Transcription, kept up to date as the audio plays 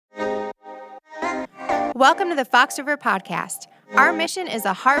Welcome to the Fox River Podcast. Our mission is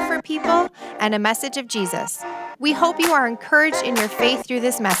a heart for people and a message of Jesus. We hope you are encouraged in your faith through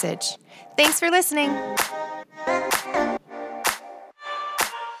this message. Thanks for listening.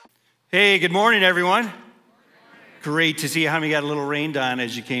 Hey, good morning, everyone. Great to see you. How many got a little rained on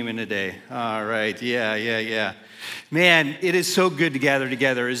as you came in today? All right, yeah. Man, it is so good to gather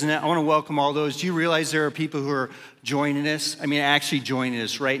together, isn't it? I want to welcome all those. Do you realize there are people who are joining us? Actually joining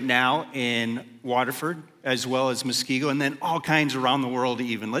us right now in Waterford, as well as Muskego, and then all kinds around the world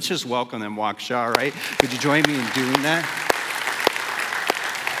even. Let's just welcome them, Waukesha, right? Would you join me in doing that?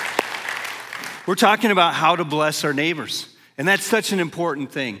 We're talking about how to bless our neighbors, and that's such an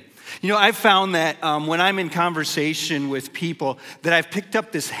important thing. You know, I've found that when I'm in conversation with people that I've picked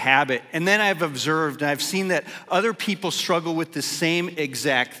up this habit, and then I've observed and I've seen that other people struggle with the same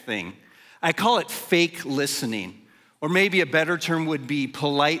exact thing. I call it fake listening, or maybe a better term would be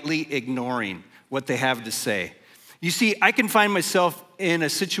politely ignoring what they have to say. You see, I can find myself in a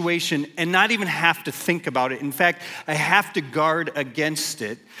situation and not even have to think about it. In fact, I have to guard against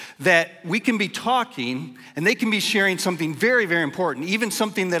it, that we can be talking and they can be sharing something very, very important, even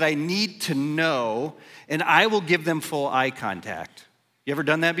something that I need to know, and I will give them full eye contact. You ever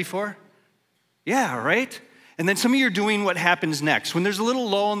done that before? Yeah, right? And then some of you are doing what happens next. When there's a little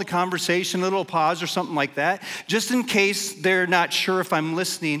lull in the conversation, a little pause or something like that, just in case they're not sure if I'm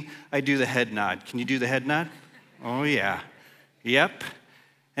listening, I do the head nod. Can you do the head nod? Oh, yeah. Yep.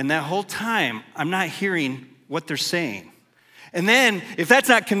 And that whole time, I'm not hearing what they're saying. And then, if that's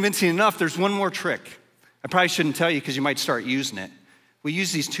not convincing enough, there's one more trick. I probably shouldn't tell you because you might start using it. We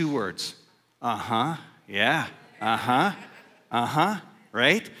use these two words. Yeah.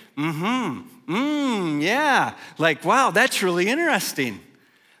 Right? Yeah. Like, wow, that's really interesting.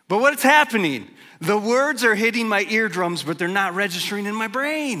 But what's happening? The words are hitting my eardrums, but they're not registering in my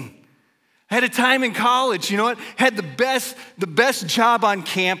brain. I had a time in college, you know what? Had the best job on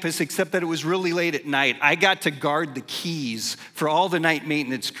campus, except that it was really late at night. I got to guard the keys for all the night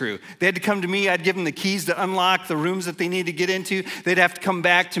maintenance crew. They had to come to me. I'd give them the keys to unlock the rooms that they need to get into. They'd have to come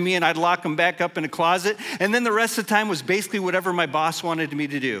back to me, and I'd lock them back up in a closet. And then the rest of the time was basically whatever my boss wanted me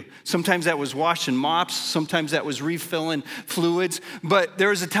to do. Sometimes that was washing mops. Sometimes that was refilling fluids. But there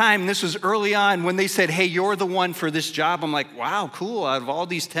was a time, this was early on, when they said, hey, you're the one for this job. I'm like, wow, cool. Out of all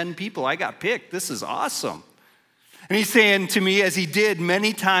these 10 people, I got picked. This is awesome. And he's saying to me, as he did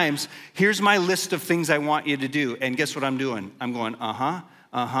many times, here's my list of things I want you to do. And guess what I'm doing? I'm going,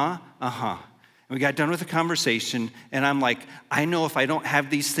 And we got done with the conversation, and I'm like, I know if I don't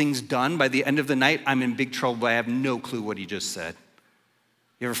have these things done by the end of the night, I'm in big trouble, but I have no clue what he just said.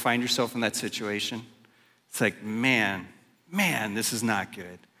 You ever find yourself in that situation? It's like, man, this is not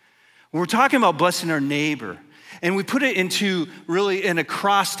good. When we're talking about blessing our neighbor, and we put it into really an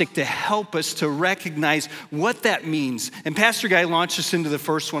acrostic to help us to recognize what that means. And Pastor Guy launched us into the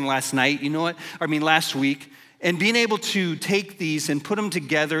first one last week. And being able to take these and put them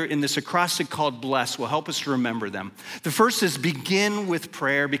together in this acrostic called bless will help us to remember them. The first is begin with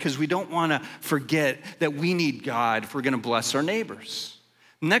prayer, because we don't want to forget that we need God if we're going to bless our neighbors.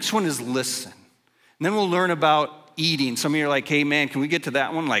 The next one is listen. And then we'll learn about eating. Some of you are like, hey man, can we get to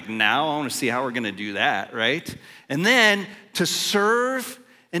that one like now? I want to see how we're going to do that, right? And then to serve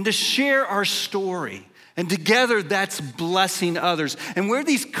and to share our story. And together, that's blessing others. And where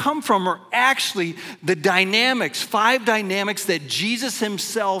these come from are actually the dynamics, 5 dynamics that Jesus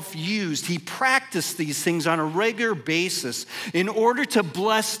himself used. He practiced these things on a regular basis in order to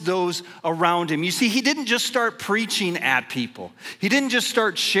bless those around him. You see, he didn't just start preaching at people. He didn't just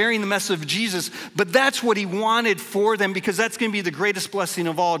start sharing the message of Jesus, but that's what he wanted for them, because that's going to be the greatest blessing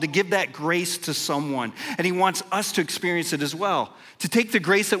of all, to give that grace to someone. And he wants us to experience it as well, to take the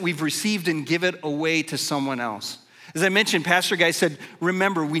grace that we've received and give it away to someone else. As I mentioned, Pastor Guy said,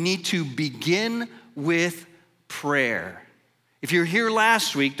 remember, we need to begin with prayer. If you're here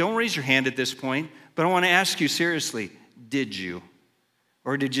last week, don't raise your hand at this point, but I want to ask you seriously, did you?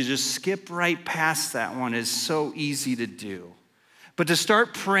 Or did you just skip right past that one? It's so easy to do. But to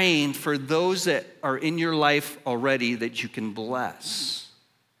start praying for those that are in your life already that you can bless.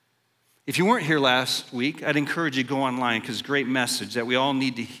 If you weren't here last week, I'd encourage you to go online, because great message that we all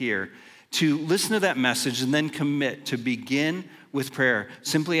need to hear, to listen to that message and then commit to begin with prayer,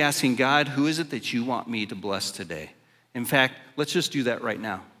 simply asking God, who is it that you want me to bless today? In fact, let's just do that right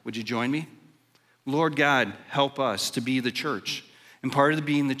now. Would you join me? Lord God, help us to be the church. And part of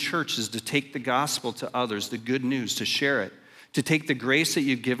being the church is to take the gospel to others, the good news, to share it, to take the grace that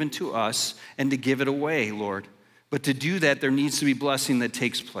you've given to us and to give it away, Lord. But to do that, there needs to be blessing that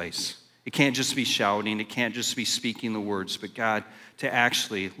takes place. It can't just be shouting. It can't just be speaking the words, but God, to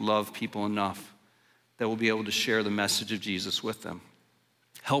actually love people enough that we'll be able to share the message of Jesus with them.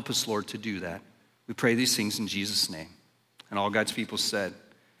 Help us, Lord, to do that. We pray these things in Jesus' name. And all God's people said,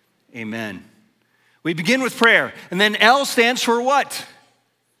 amen. We begin with prayer, and then L stands for what?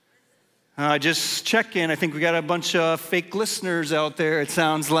 Just check in. I think we got a bunch of fake listeners out there, it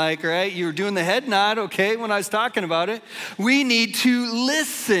sounds like, right? You were doing the head nod, okay, when I was talking about it. We need to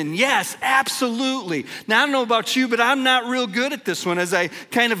listen. Yes, absolutely. Now, I don't know about you, but I'm not real good at this one, as I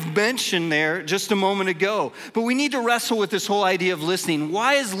kind of mentioned there just a moment ago. But we need to wrestle with this whole idea of listening.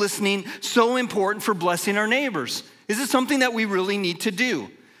 Why is listening so important for blessing our neighbors? Is it something that we really need to do?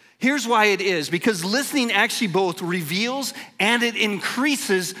 Here's why it is, because listening actually both reveals and it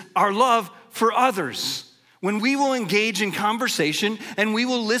increases our love for others. When we will engage in conversation and we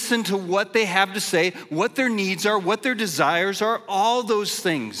will listen to what they have to say, what their needs are, what their desires are, all those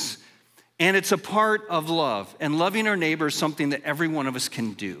things. And it's a part of love. And loving our neighbor is something that every one of us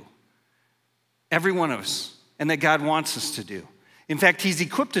can do. Every one of us. And that God wants us to do. In fact, he's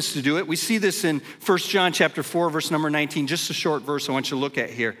equipped us to do it. We see this in 1 John chapter 4, verse number 19, just a short verse I want you to look at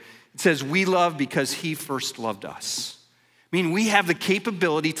here. It says, we love because he first loved us. I mean, we have the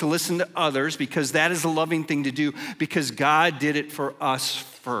capability to listen to others because that is a loving thing to do because God did it for us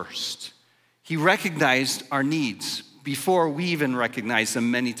first. He recognized our needs before we even recognize them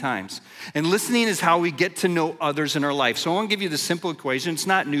many times. And listening is how we get to know others in our life. So I want to give you the simple equation. It's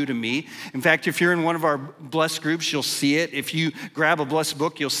not new to me. In fact, if you're in one of our Blessed groups, you'll see it. If you grab a Blessed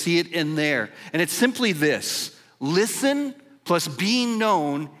book, you'll see it in there. And it's simply this: listen plus being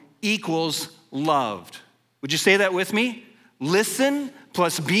known equals loved. Would you say that with me? Listen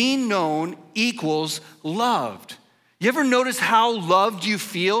plus being known equals loved. You ever notice how loved you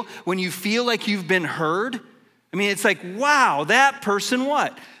feel when you feel like you've been heard? I mean, it's like, wow, that person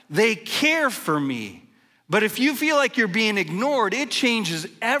what? They care for me. But if you feel like you're being ignored, it changes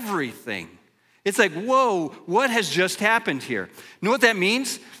everything. It's like, whoa, what has just happened here? You know what that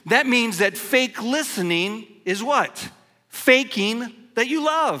means? That means that fake listening is what? Faking that you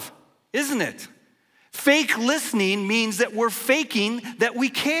love, isn't it? Fake listening means that we're faking that we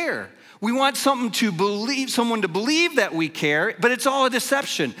care. We want someone to believe that we care, but it's all a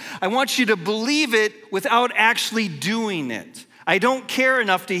deception. I want you to believe it without actually doing it. I don't care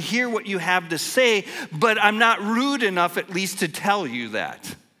enough to hear what you have to say, but I'm not rude enough at least to tell you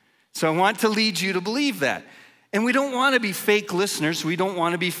that. So I want to lead you to believe that. And we don't want to be fake listeners. We don't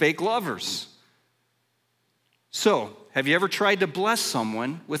want to be fake lovers. So, have you ever tried to bless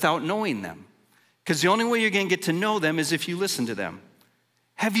someone without knowing them? Because the only way you're going to get to know them is if you listen to them.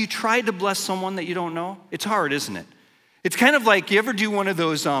 Have you tried to bless someone that you don't know? It's hard, isn't it? It's kind of like, you ever do one of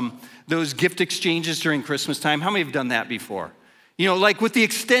those gift exchanges during Christmas time? How many have done that before? You know, like with the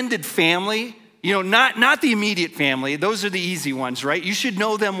extended family, you know, not the immediate family. Those are the easy ones, right? You should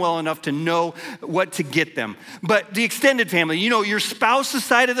know them well enough to know what to get them. But the extended family, you know, your spouse's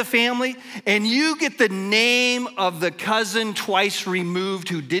side of the family, and you get the name of the cousin twice removed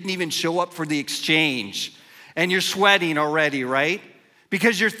who didn't even show up for the exchange. And you're sweating already, right?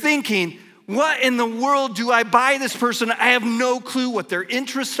 Because you're thinking, what in the world do I buy this person? I have no clue what their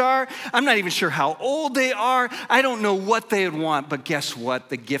interests are. I'm not even sure how old they are. I don't know what they would want. But guess what?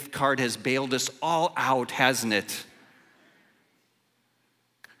 The gift card has bailed us all out, hasn't it?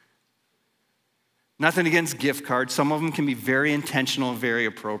 Nothing against gift cards. Some of them can be very intentional and very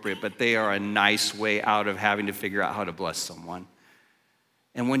appropriate, but they are a nice way out of having to figure out how to bless someone.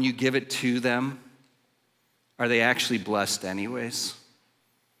 And when you give it to them, are they actually blessed anyways?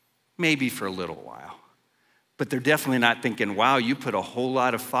 Maybe for a little while. But they're definitely not thinking, wow, you put a whole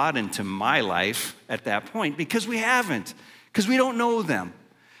lot of thought into my life at that point, because we haven't, because we don't know them.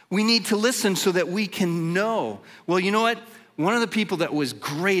 We need to listen so that we can know. Well, you know what? One of the people that was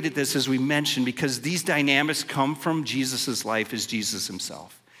great at this, as we mentioned, because these dynamics come from Jesus' life, is Jesus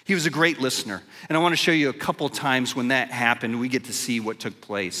himself. He was a great listener. And I want to show you a couple times when that happened, we get to see what took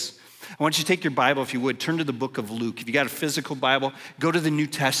place. I want you to take your Bible, if you would, turn to the book of Luke. If you got a physical Bible, go to the New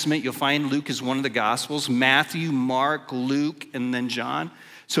Testament. You'll find Luke is one of the Gospels. Matthew, Mark, Luke, and then John.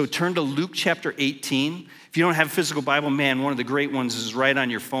 So turn to Luke chapter 18. If you don't have a physical Bible, man, one of the great ones is right on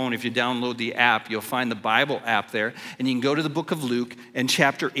your phone. If you download the app, you'll find the Bible app there. And you can go to the book of Luke and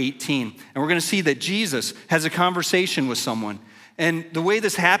chapter 18. And we're going to see that Jesus has a conversation with someone. And the way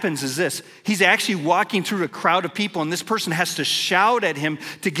this happens is this. He's actually walking through a crowd of people, and this person has to shout at him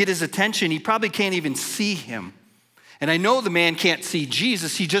to get his attention. He probably can't even see him. And I know the man can't see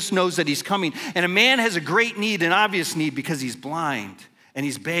Jesus. He just knows that he's coming. And a man has a great need, an obvious need, because he's blind, and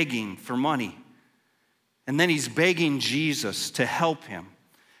he's begging for money. And then he's begging Jesus to help him.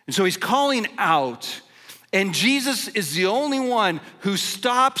 And so he's calling out, and Jesus is the only one who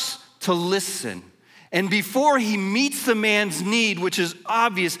stops to listen. And before he meets the man's need, which is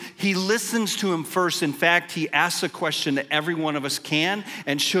obvious, he listens to him first. In fact, he asks a question that every one of us can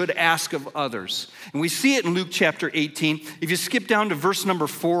and should ask of others. And we see it in Luke chapter 18. If you skip down to verse number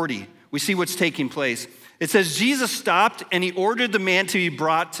 40, we see what's taking place. It says, Jesus stopped and he ordered the man to be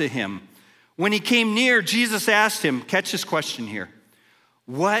brought to him. When he came near, Jesus asked him, catch this question here,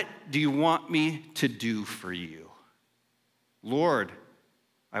 what do you want me to do for you? Lord,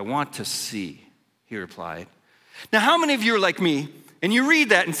 I want to see, he replied. Now, how many of you are like me and you read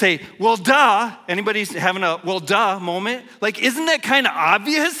that and say, well, duh? Anybody having a well, duh moment? Like, isn't that kind of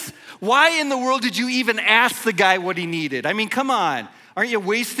obvious? Why in the world did you even ask the guy what he needed? I mean, come on. Aren't you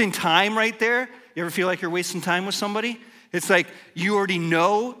wasting time right there? You ever feel like you're wasting time with somebody? It's like you already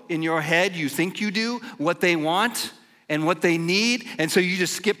know in your head, you think you do, what they want and what they need. And so you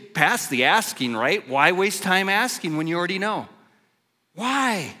just skip past the asking, right? Why waste time asking when you already know?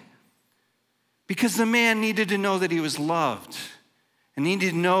 Why? Because the man needed to know that he was loved and needed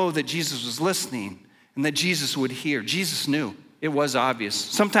to know that Jesus was listening and that Jesus would hear. Jesus knew. It was obvious.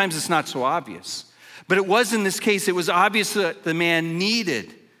 Sometimes it's not so obvious. But it was in this case, it was obvious that the man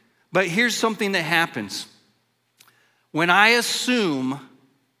needed. But here's something that happens. When I assume,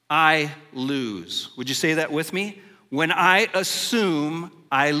 I lose. Would you say that with me? When I assume,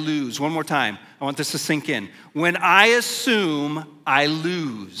 I lose. One more time. I want this to sink in. When I assume, I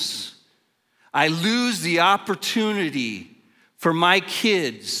lose. I lose the opportunity for my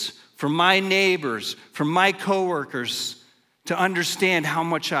kids, for my neighbors, for my coworkers to understand how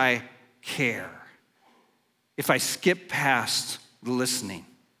much I care. If I skip past the listening,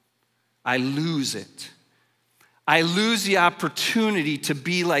 I lose it. I lose the opportunity to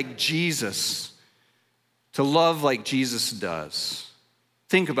be like Jesus, to love like Jesus does.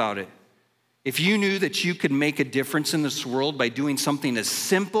 Think about it. If you knew that you could make a difference in this world by doing something as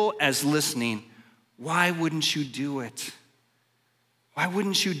simple as listening, why wouldn't you do it? Why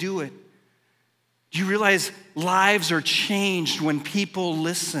wouldn't you do it? Do you realize lives are changed when people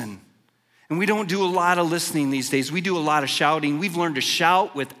listen? And we don't do a lot of listening these days. We do a lot of shouting. We've learned to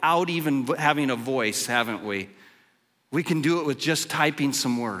shout without even having a voice, haven't we? We can do it with just typing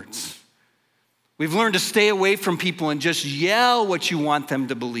some words. We've learned to stay away from people and just yell what you want them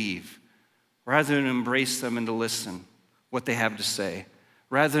to believe, rather than embrace them and to listen what they have to say,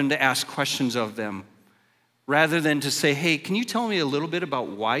 rather than to ask questions of them, rather than to say, hey, can you tell me a little bit about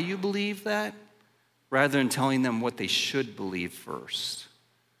why you believe that, rather than telling them what they should believe first.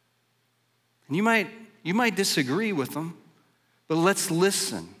 And you might disagree with them, but let's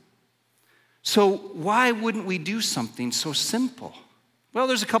listen. So why wouldn't we do something so simple? Well,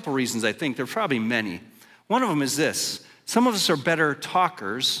 there's a couple reasons, I think. There are probably many. One of them is this. Some of us are better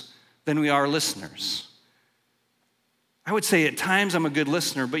talkers than we are listeners. I would say at times I'm a good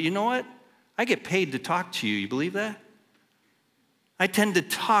listener, but you know what? I get paid to talk to you. You believe that? I tend to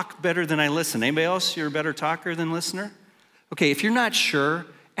talk better than I listen. Anybody else, you're a better talker than listener? Okay, if you're not sure,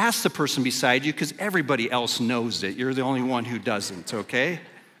 ask the person beside you because everybody else knows it. You're the only one who doesn't, okay?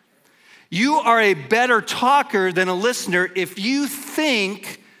 You are a better talker than a listener if you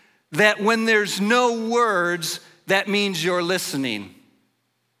think that when there's no words, that means you're listening.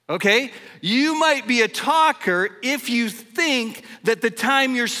 Okay? You might be a talker if you think that the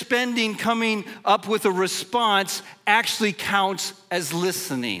time you're spending coming up with a response actually counts as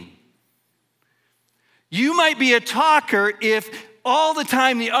listening. You might be a talker if all the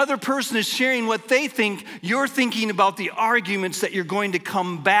time the other person is sharing what they think, you're thinking about the arguments that you're going to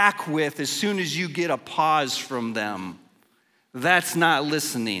come back with as soon as you get a pause from them. That's not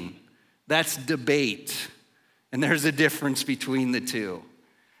listening. That's debate. And there's a difference between the two.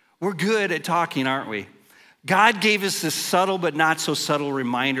 We're good at talking, aren't we? God gave us this subtle but not so subtle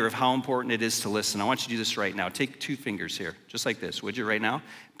reminder of how important it is to listen. I want you to do this right now. Take 2 fingers here, just like this, would you, right now?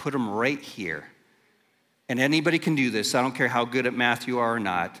 Put them right here. And anybody can do this. I don't care how good at math you are or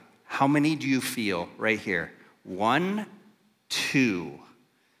not. How many do you feel right here? 1, 2.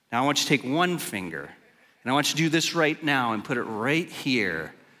 Now I want you to take 1 finger. And I want you to do this right now and put it right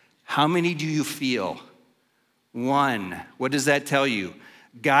here. How many do you feel? 1. What does that tell you?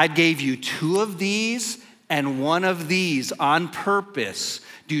 God gave you 2 of these and 1 of these on purpose.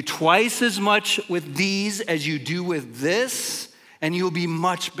 Do twice as much with these as you do with this, and you'll be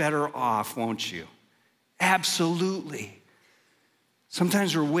much better off, won't you? Absolutely.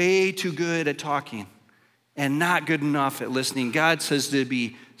 Sometimes we're way too good at talking and not good enough at listening. God says to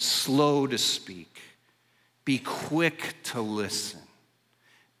be slow to speak, be quick to listen,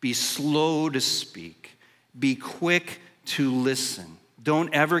 be slow to speak, be quick to listen.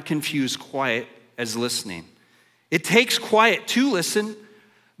 Don't ever confuse quiet as listening. It takes quiet to listen,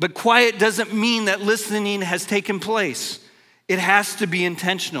 But quiet doesn't mean that listening has taken place. It has to be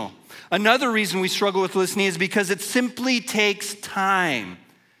intentional. Another reason we struggle with listening is because it simply takes time.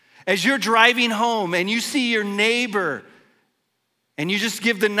 As you're driving home and you see your neighbor and you just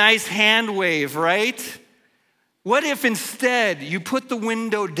give the nice hand wave, right? What if instead you put the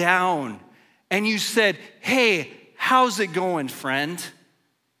window down and you said, hey, how's it going, friend?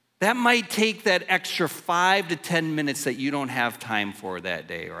 That might take that extra 5 to 10 minutes that you don't have time for that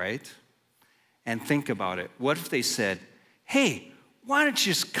day, right? And think about it. What if they said, hey, why don't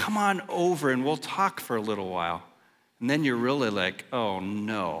you just come on over and we'll talk for a little while? And then you're really like, oh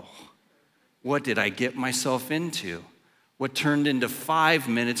no, what did I get myself into? What turned into 5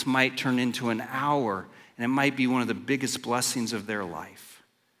 minutes might turn into an hour, and it might be one of the biggest blessings of their life.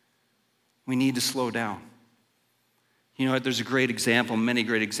 We need to slow down. You know what, there's a great example, many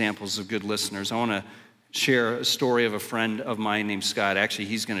great examples of good listeners. I want to share a story of a friend of mine named Scott. Actually,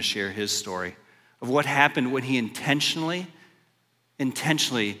 he's going to share his story of what happened when he intentionally,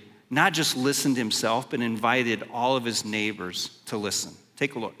 not just listened himself, but invited all of his neighbors to listen.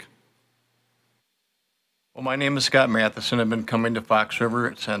 Take a look. Well, my name is Scott Matheson. I've been coming to Fox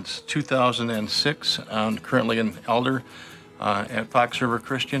River since 2006. I'm currently an elder at Fox River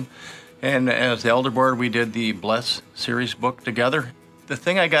Christian. And as the elder board, we did the Bless series book together. The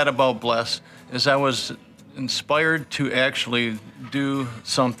thing I got about Bless is I was inspired to actually do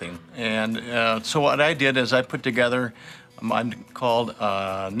something. And so what I did is I put together called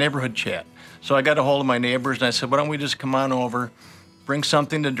Neighborhood Chat. So I got a hold of my neighbors and I said, why don't we just come on over, bring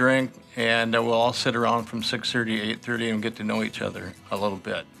something to drink, and we'll all sit around from 6:30 to 8:30 and get to know each other a little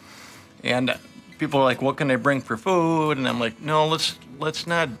bit. And people are like, what can I bring for food? And I'm like, no, let's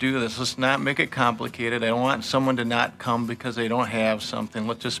not do this. Let's not make it complicated. I don't want someone to not come because they don't have something.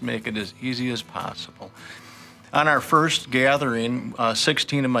 Let's just make it as easy as possible. On our first gathering,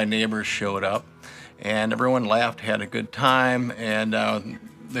 16 of my neighbors showed up, and everyone laughed, had a good time, and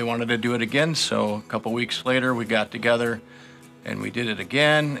they wanted to do it again. So a couple weeks later, we got together, and we did it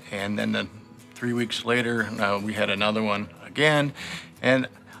again. And then 3 weeks later, we had another one again. And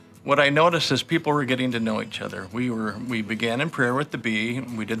what I noticed is people were getting to know each other. We began in prayer with the B.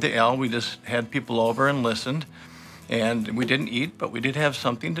 We did the L. We just had people over and listened. And we didn't eat, but we did have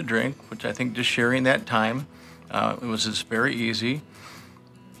something to drink, which I think just sharing that time, it was just very easy.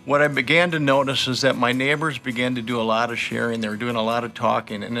 What I began to notice is that my neighbors began to do a lot of sharing. They were doing a lot of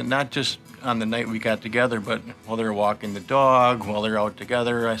talking, and not just on the night we got together, but while they were walking the dog, while they were out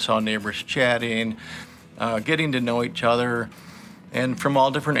together, I saw neighbors chatting, getting to know each other, and from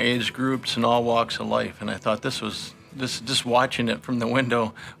all different age groups and all walks of life. And I thought just watching it from the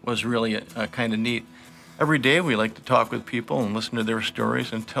window was really kind of neat. Every day we like to talk with people and listen to their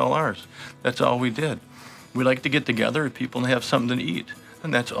stories and tell ours. That's all we did. We like to get together with people and have something to eat,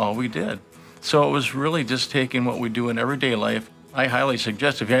 and that's all we did. So it was really just taking what we do in everyday life. I highly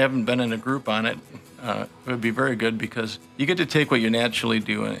suggest, if you haven't been in a group on it, it would be very good, because you get to take what you naturally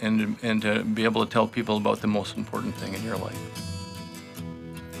do and to be able to tell people about the most important thing in your life.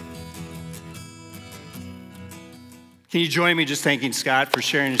 Can you join me just thanking Scott for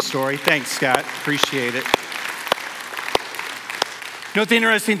sharing his story? Thanks, Scott. Appreciate it. You know what the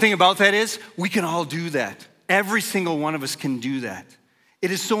interesting thing about that is? We can all do that. Every single one of us can do that.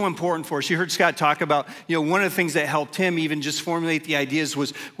 It is so important for us. You heard Scott talk about, one of the things that helped him even just formulate the ideas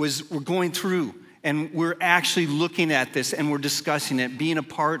was we're going through and we're actually looking at this and we're discussing it, being a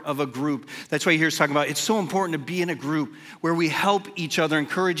part of a group. That's why you hear us talking about it's so important to be in a group where we help each other,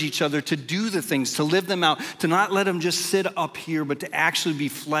 encourage each other to do the things, to live them out, to not let them just sit up here, but to actually be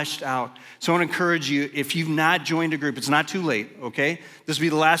fleshed out. So I want to encourage you, if you've not joined a group, it's not too late, okay? This will be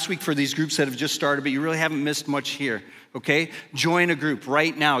the last week for these groups that have just started, but you really haven't missed much here. Okay, join a group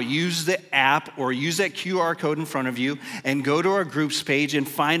right now. Use the app or use that QR code in front of you and go to our groups page and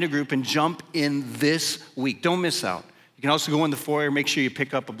find a group and jump in this week. Don't miss out. You can also go in the foyer, make sure you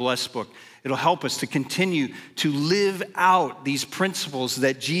pick up a blessed book. It'll help us to continue to live out these principles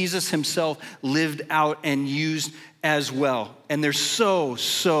that Jesus himself lived out and used as well. And they're so,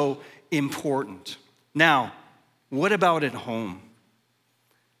 so important. Now, what about at home?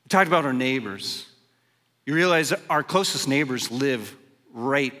 We talked about our neighbors. You realize our closest neighbors live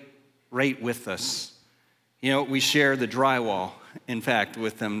right with us. We share the drywall, in fact,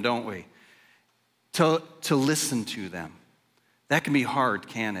 with them, don't we? To listen to them. That can be hard,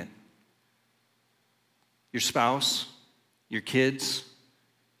 can it? Your spouse, your kids,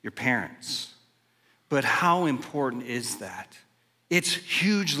 your parents. But how important is that? It's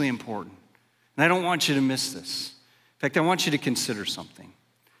hugely important. And I don't want you to miss this. In fact, I want you to consider something.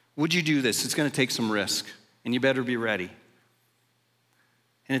 Would you do this? It's going to take some risk, and you better be ready.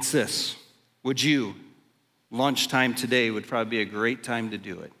 And it's this. Would you, lunchtime today would probably be a great time to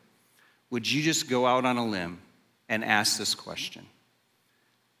do it. Would you just go out on a limb and ask this question?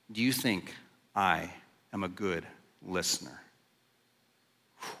 Do you think I am a good listener?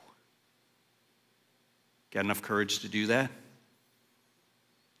 Got enough courage to do that?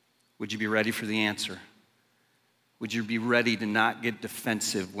 Would you be ready for the answer? Would you be ready to not get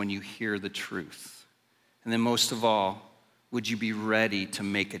defensive when you hear the truth? And then most of all, would you be ready to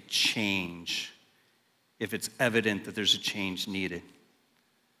make a change if it's evident that there's a change needed?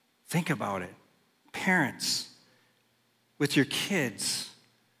 Think about it. Parents, with your kids.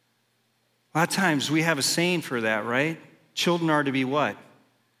 A lot of times we have a saying for that, right? Children are to be what?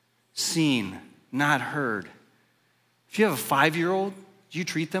 Seen, not heard. If you have a 5-year-old, do you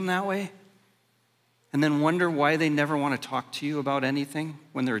treat them that way? And then wonder why they never want to talk to you about anything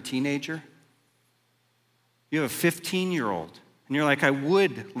when they're a teenager? You have a 15-year-old, and you're like, I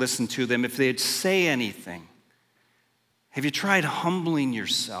would listen to them if they'd say anything. Have you tried humbling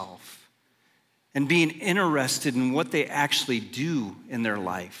yourself and being interested in what they actually do in their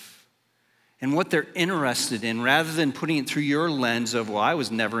life and what they're interested in, rather than putting it through your lens of, well, I was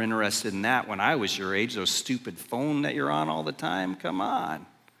never interested in that when I was your age, those stupid phone that you're on all the time? Come on.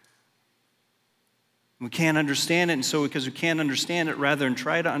 We can't understand it, and so because we can't understand it, rather than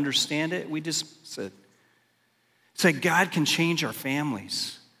try to understand it, we dismiss it. It's like God can change our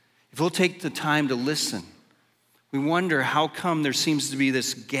families if we'll take the time to listen. We wonder how come there seems to be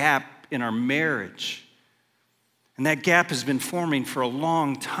this gap in our marriage. And that gap has been forming for a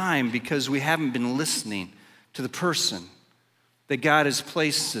long time because we haven't been listening to the person that God has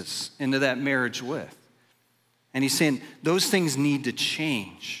placed us into that marriage with. And he's saying those things need to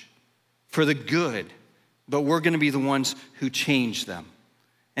change for the good, but we're going to be the ones who change them.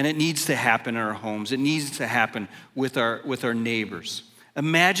 And it needs to happen in our homes. It needs to happen with our neighbors.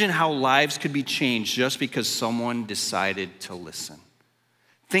 Imagine how lives could be changed just because someone decided to listen.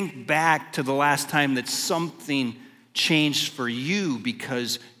 Think back to the last time that something changed for you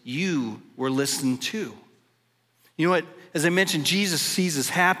because you were listened to. You know what? As I mentioned, Jesus sees this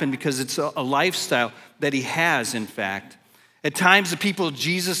happen because it's a lifestyle that he has, in fact. At times, the people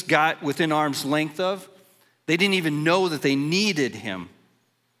Jesus got within arm's length of, they didn't even know that they needed him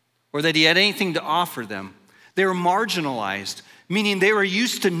or that he had anything to offer them. They were marginalized, meaning they were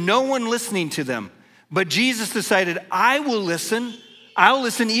used to no one listening to them. But Jesus decided, I will listen. I'll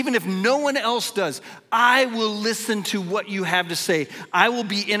listen even if no one else does. I will listen to what you have to say. I will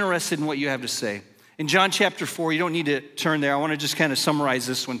be interested in what you have to say. In John chapter 4, you don't need to turn there. I want to just kind of summarize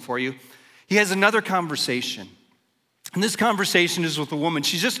this one for you. He has another conversation. And this conversation is with a woman.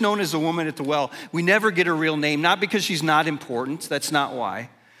 She's just known as the woman at the well. We never get her real name, not because she's not important. That's not why.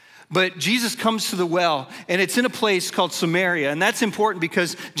 But Jesus comes to the well, and it's in a place called Samaria. And that's important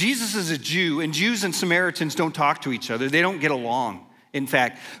because Jesus is a Jew, and Jews and Samaritans don't talk to each other. They don't get along, in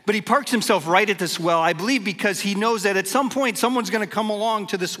fact. But he parks himself right at this well, I believe because he knows that at some point someone's going to come along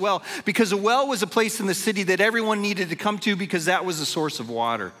to this well, because a well was a place in the city that everyone needed to come to because that was the source of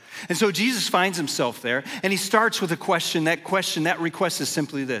water. And so Jesus finds himself there, and he starts with a question. That request is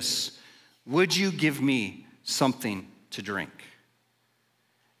simply this: would you give me something to drink?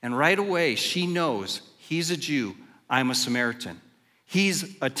 And right away, she knows he's a Jew, I'm a Samaritan.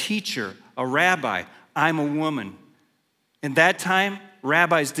 He's a teacher, a rabbi, I'm a woman. In that time,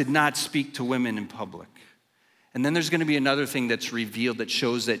 rabbis did not speak to women in public. And then there's going to be another thing that's revealed that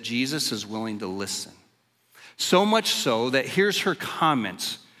shows that Jesus is willing to listen. So much so that here's her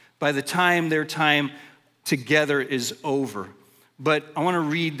comments by the time their time together is over. But I want to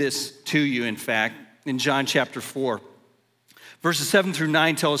read this to you, in fact, in John chapter 4. Verses 7 through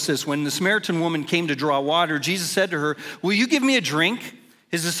 9 tell us this: when the Samaritan woman came to draw water, Jesus said to her, will you give me a drink?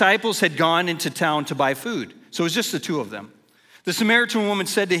 His disciples had gone into town to buy food, so it was just the two of them. The Samaritan woman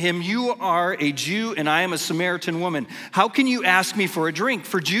said to him, you are a Jew and I am a Samaritan woman. How can you ask me for a drink?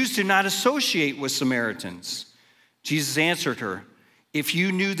 For Jews do not associate with Samaritans. Jesus answered her, if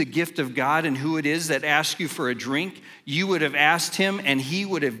you knew the gift of God and who it is that asks you for a drink, you would have asked him and he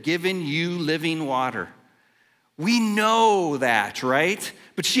would have given you living water. We know that, right?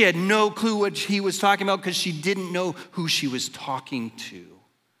 But she had no clue what he was talking about because she didn't know who she was talking to.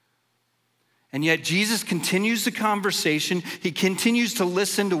 And yet Jesus continues the conversation. He continues to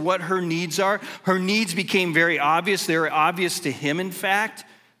listen to what her needs are. Her needs became very obvious. They were obvious to him, in fact,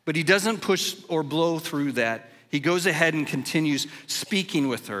 but he doesn't push or blow through that. He goes ahead and continues speaking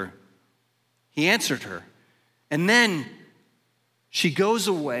with her. He answered her. And then she goes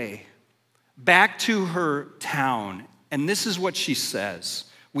away back to her town, and this is what she says.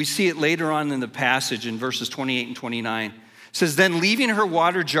 We see it later on in the passage in verses 28 and 29. It says, then leaving her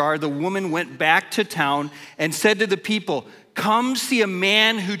water jar, the woman went back to town and said to the people, come see a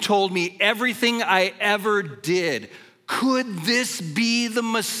man who told me everything I ever did. Could this be the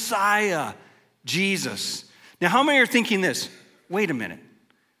Messiah, Jesus? Now, how many are thinking this? Wait a minute.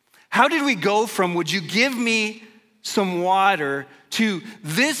 How did we go from, would you give me some water, to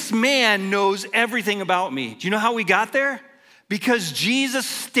this man knows everything about me? Do you know how we got there? Because Jesus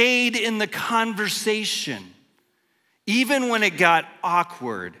stayed in the conversation, even when it got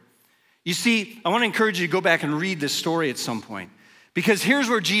awkward. You see, I want to encourage you to go back and read this story at some point, because here's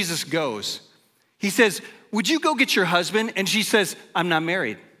where Jesus goes. He says, would you go get your husband? And she says, I'm not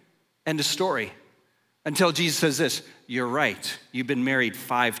married. End of story. Until Jesus says this, you're right. You've been married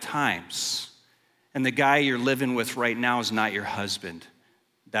 5 times. And the guy you're living with right now is not your husband.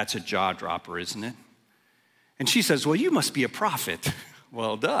 That's a jaw dropper, isn't it? And she says, well, you must be a prophet.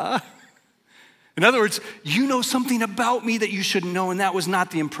 Well, duh. In other words, you know something about me that you should know, and that was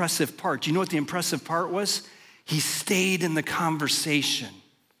not the impressive part. Do you know what the impressive part was? He stayed in the conversation.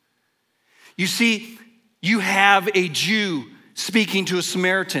 You see, you have a Jew speaking to a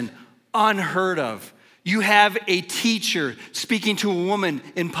Samaritan, unheard of. You have a teacher speaking to a woman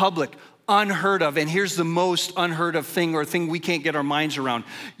in public, unheard of. And here's the most unheard of thing, or thing we can't get our minds around.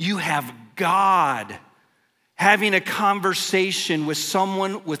 You have God having a conversation with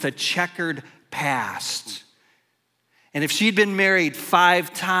someone with a checkered past. And if she'd been married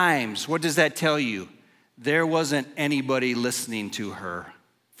 5 times, what does that tell you? There wasn't anybody listening to her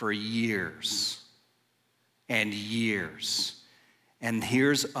for years and years. And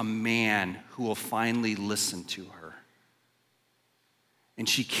here's a man who will finally listen to her. And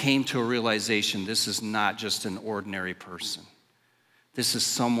she came to a realization, this is not just an ordinary person. This is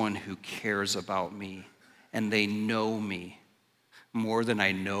someone who cares about me, and they know me more than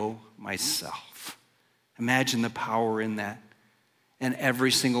I know myself. Imagine the power in that. And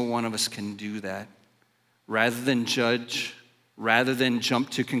every single one of us can do that. Rather than judge, rather than jump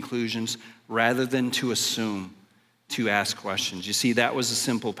to conclusions, rather than to assume, to ask questions. You see, that was a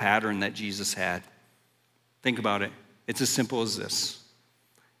simple pattern that Jesus had. Think about it. It's as simple as this.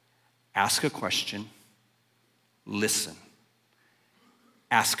 Ask a question, listen.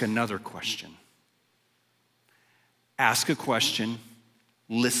 Ask another question. Ask a question,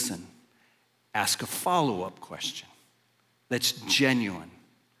 listen. Ask a follow-up question that's genuine,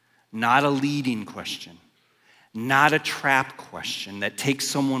 not a leading question, not a trap question that takes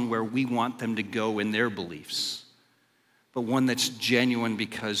someone where we want them to go in their beliefs, but one that's genuine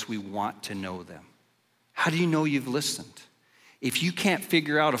because we want to know them. How do you know you've listened? If you can't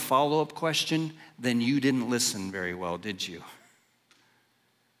figure out a follow-up question, then you didn't listen very well, did you?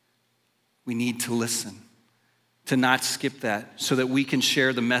 We need to listen, to not skip that, so that we can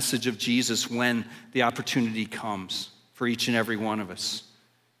share the message of Jesus when the opportunity comes for each and every one of us.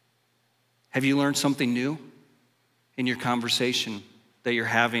 Have you learned something new in your conversation that you're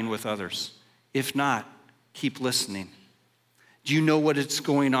having with others? If not, keep listening. Do you know what is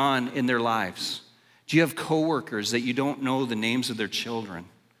going on in their lives? Do you have coworkers that you don't know the names of their children?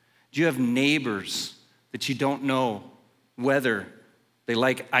 Do you have neighbors that you don't know whether they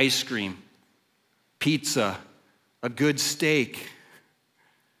like ice cream, pizza, a good steak?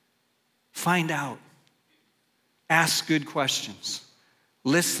 Find out. Ask good questions.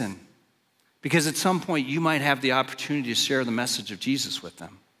 Listen. Because at some point you might have the opportunity to share the message of Jesus with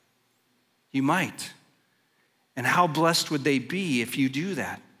them. You might. And how blessed would they be if you do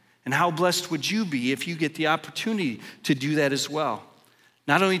that? And how blessed would you be if you get the opportunity to do that as well?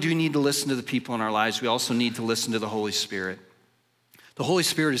 Not only do we need to listen to the people in our lives, we also need to listen to the Holy Spirit. The Holy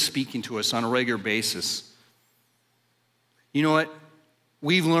Spirit is speaking to us on a regular basis. You know what?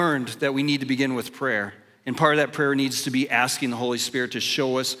 We've learned that we need to begin with prayer. And part of that prayer needs to be asking the Holy Spirit to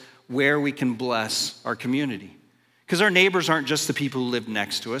show us where we can bless our community. Because our neighbors aren't just the people who live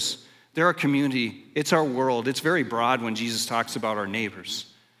next to us. They're our community. It's our world. It's very broad when Jesus talks about our neighbors.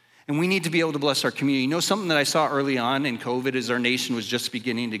 And we need to be able to bless our community. You know, something that I saw early on in COVID as our nation was just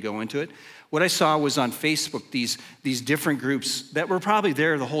beginning to go into it? What I saw was on Facebook these different groups that were probably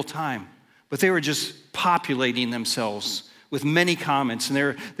there the whole time, but they were just populating themselves with many comments,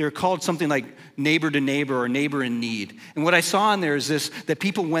 and they were called something like neighbor to neighbor or neighbor in need. And what I saw in there is this, that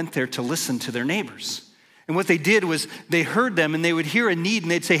people went there to listen to their neighbors. And what they did was they heard them and they would hear a need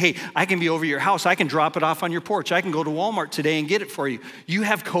and they'd say, hey, I can be over your house. I can drop it off on your porch. I can go to Walmart today and get it for you. You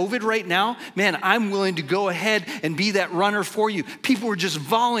have COVID right now? Man, I'm willing to go ahead and be that runner for you. People were just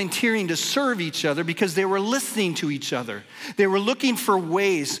volunteering to serve each other because they were listening to each other. They were looking for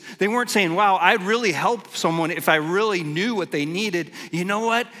ways. They weren't saying, wow, I'd really help someone if I really knew what they needed. You know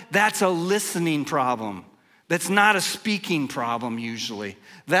what? That's a listening problem. That's not a speaking problem usually.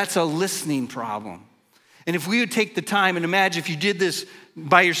 That's a listening problem. And if we would take the time and imagine if you did this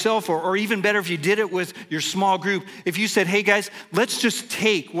by yourself, or even better if you did it with your small group, if you said, hey guys, let's just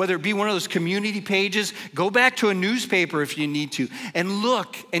take, whether it be one of those community pages, go back to a newspaper if you need to, and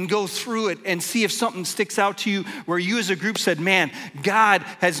look and go through it and see if something sticks out to you where you as a group said, man, God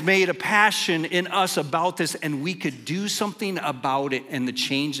has made a passion in us about this and we could do something about it and the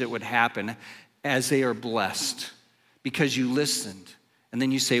change that would happen as they are blessed because you listened. And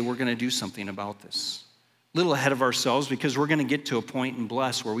then you say, we're gonna do something about this. A little ahead of ourselves because we're gonna get to a point in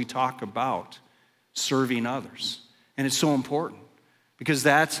Bless where we talk about serving others. And it's so important because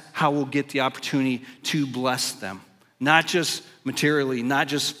that's how we'll get the opportunity to bless them. Not just materially, not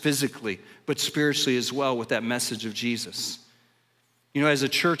just physically, but spiritually as well with that message of Jesus. You know, as a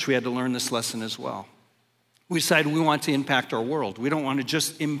church, we had to learn this lesson as well. We decided we want to impact our world. We don't want to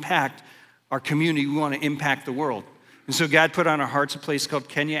just impact our community, we want to impact the world. And so God put on our hearts a place called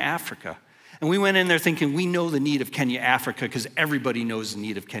Kenya, Africa. And we went in there thinking we know the need of Kenya, Africa, because everybody knows the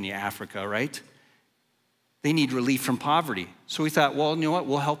need of Kenya, Africa, right? They need relief from poverty. So we thought, well, you know what?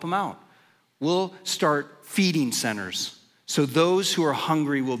 We'll help them out. We'll start feeding centers so those who are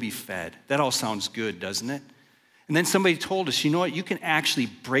hungry will be fed. That all sounds good, doesn't it? And then somebody told us, you know what? You can actually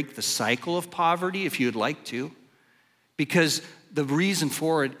break the cycle of poverty if you'd like to, because the reason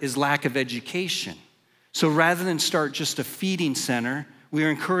for it is lack of education. So rather than start just a feeding center, we are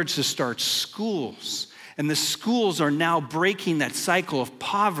encouraged to start schools. And the schools are now breaking that cycle of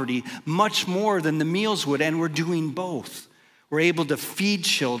poverty much more than the meals would, and we're doing both. We're able to feed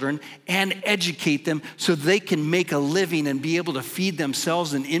children and educate them so they can make a living and be able to feed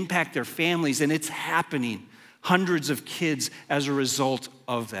themselves and impact their families, and it's happening. Hundreds of kids as a result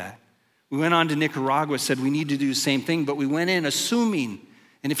of that. We went on to Nicaragua, said we need to do the same thing, but we went in assuming,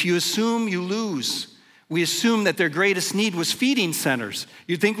 and if you assume, you lose. We assumed that their greatest need was feeding centers.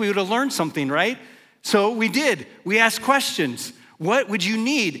 You'd think we would have learned something, right? So we did. We asked questions. What would you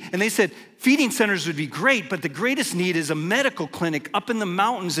need? And they said, feeding centers would be great, but the greatest need is a medical clinic up in the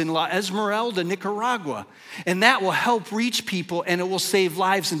mountains in La Esmeralda, Nicaragua. And that will help reach people and it will save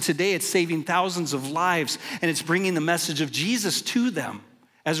lives. And today it's saving thousands of lives and it's bringing the message of Jesus to them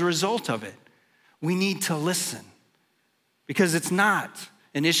as a result of it. We need to listen because it's not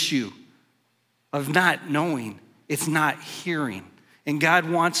an issue of not knowing, it's not hearing. And God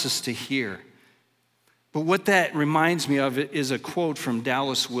wants us to hear. But what that reminds me of is a quote from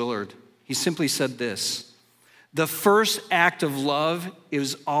Dallas Willard. He simply said this: the first act of love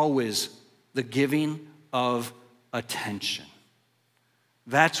is always the giving of attention.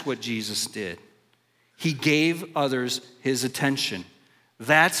 That's what Jesus did. He gave others his attention.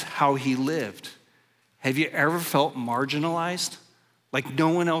 That's how he lived. Have you ever felt marginalized? Like no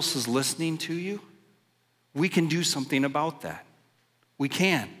one else is listening to you? We can do something about that. We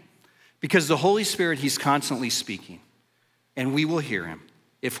can. Because the Holy Spirit, he's constantly speaking. And we will hear him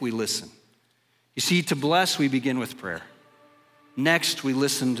if we listen. You see, to bless, we begin with prayer. Next, we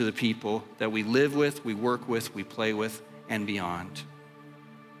listen to the people that we live with, we work with, we play with, and beyond.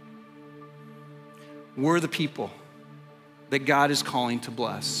 We're the people that God is calling to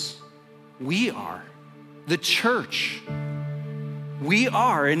bless. We are. The church. We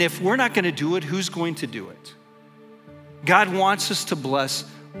are, and if we're not going to do it, who's going to do it? God wants us to bless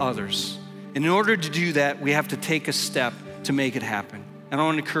others. And in order to do that, we have to take a step to make it happen. And I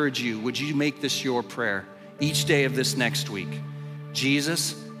want to encourage you, would you make this your prayer each day of this next week?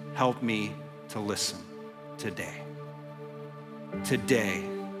 Jesus, help me to listen today. Today,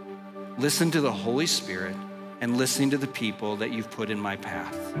 listen to the Holy Spirit and listening to the people that you've put in my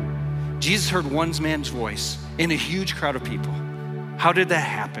path. Jesus heard one man's voice in a huge crowd of people. How did that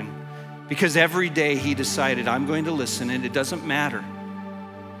happen? Because every day he decided, I'm going to listen, and it doesn't matter.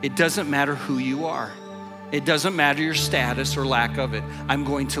 It doesn't matter who you are. It doesn't matter your status or lack of it. I'm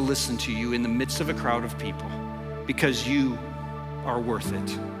going to listen to you in the midst of a crowd of people because you are worth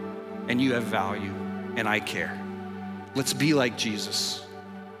it and you have value and I care. Let's be like Jesus.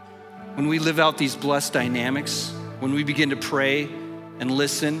 When we live out these blessed dynamics, when we begin to pray and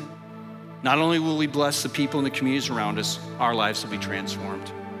listen, not only will we bless the people in the communities around us, our lives will be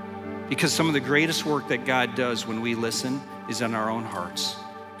transformed. Because some of the greatest work that God does when we listen is in our own hearts.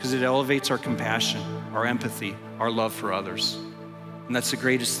 Because it elevates our compassion, our empathy, our love for others. And that's the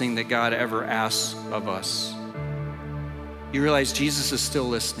greatest thing that God ever asks of us. You realize Jesus is still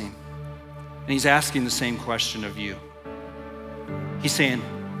listening. And he's asking the same question of you. He's saying,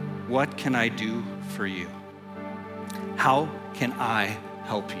 what can I do for you? How can I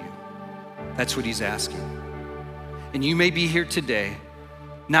help you? That's what he's asking. And you may be here today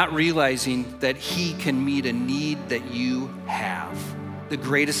not realizing that he can meet a need that you have, the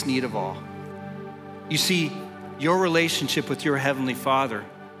greatest need of all. You see, your relationship with your Heavenly Father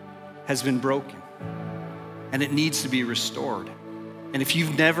has been broken, and it needs to be restored. And if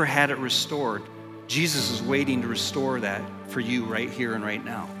you've never had it restored, Jesus is waiting to restore that for you right here and right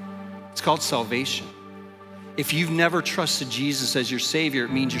now. It's called salvation. If you've never trusted Jesus as your Savior,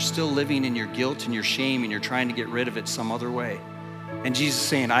 it means you're still living in your guilt and your shame and you're trying to get rid of it some other way. And Jesus is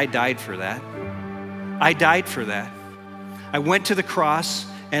saying, I died for that. I died for that. I went to the cross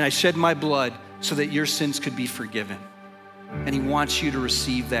and I shed my blood so that your sins could be forgiven. And he wants you to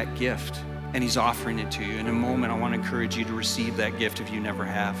receive that gift, and he's offering it to you. In a moment, I want to encourage you to receive that gift if you never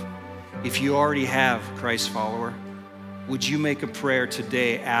have. If you already have, Christ follower, would you make a prayer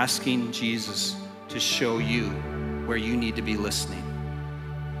today asking Jesus to show you where you need to be listening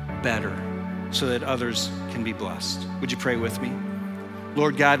better so that others can be blessed? Would you pray with me?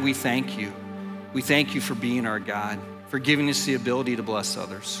 Lord God, we thank you. We thank you for being our God, for giving us the ability to bless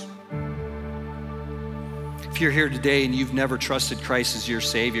others. If you're here today and you've never trusted Christ as your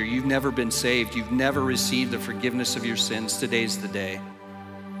Savior, you've never been saved, you've never received the forgiveness of your sins, today's the day.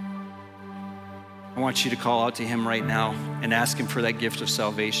 I want you to call out to him right now and ask him for that gift of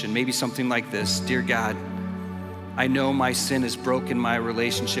salvation. Maybe something like this: Dear God, I know my sin has broken my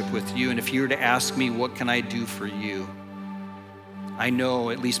relationship with you, and if you were to ask me, what can I do for you? I know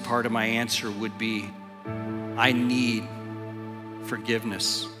at least part of my answer would be, I need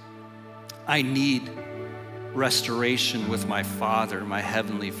forgiveness. I need restoration with my Father, my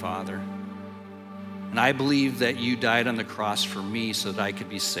Heavenly Father. And I believe that you died on the cross for me so that I could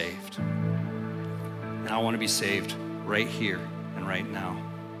be saved. And I want to be saved right here and right now.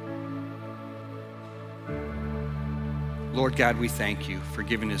 Lord God, we thank you for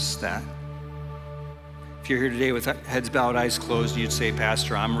giving us that. If you're here today with heads bowed, eyes closed, you'd say,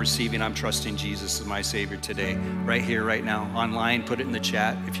 Pastor, I'm trusting Jesus as my Savior today, right here, right now. Online, put it in the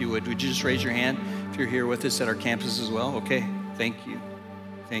chat if you would. Would you just raise your hand if you're here with us at our campus as well? Okay, thank you.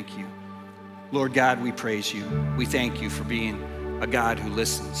 Thank you. Lord God, we praise you. We thank you for being a God who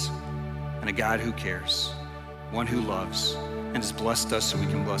listens and a God who cares, one who loves and has blessed us so we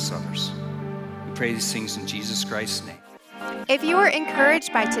can bless others. We pray these things in Jesus Christ's name. If you were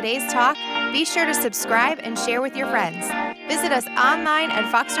encouraged by today's talk, be sure to subscribe and share with your friends. Visit us online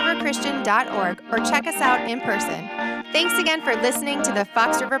at foxriverchristian.org or check us out in person. Thanks again for listening to the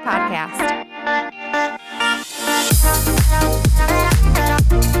Fox River Podcast.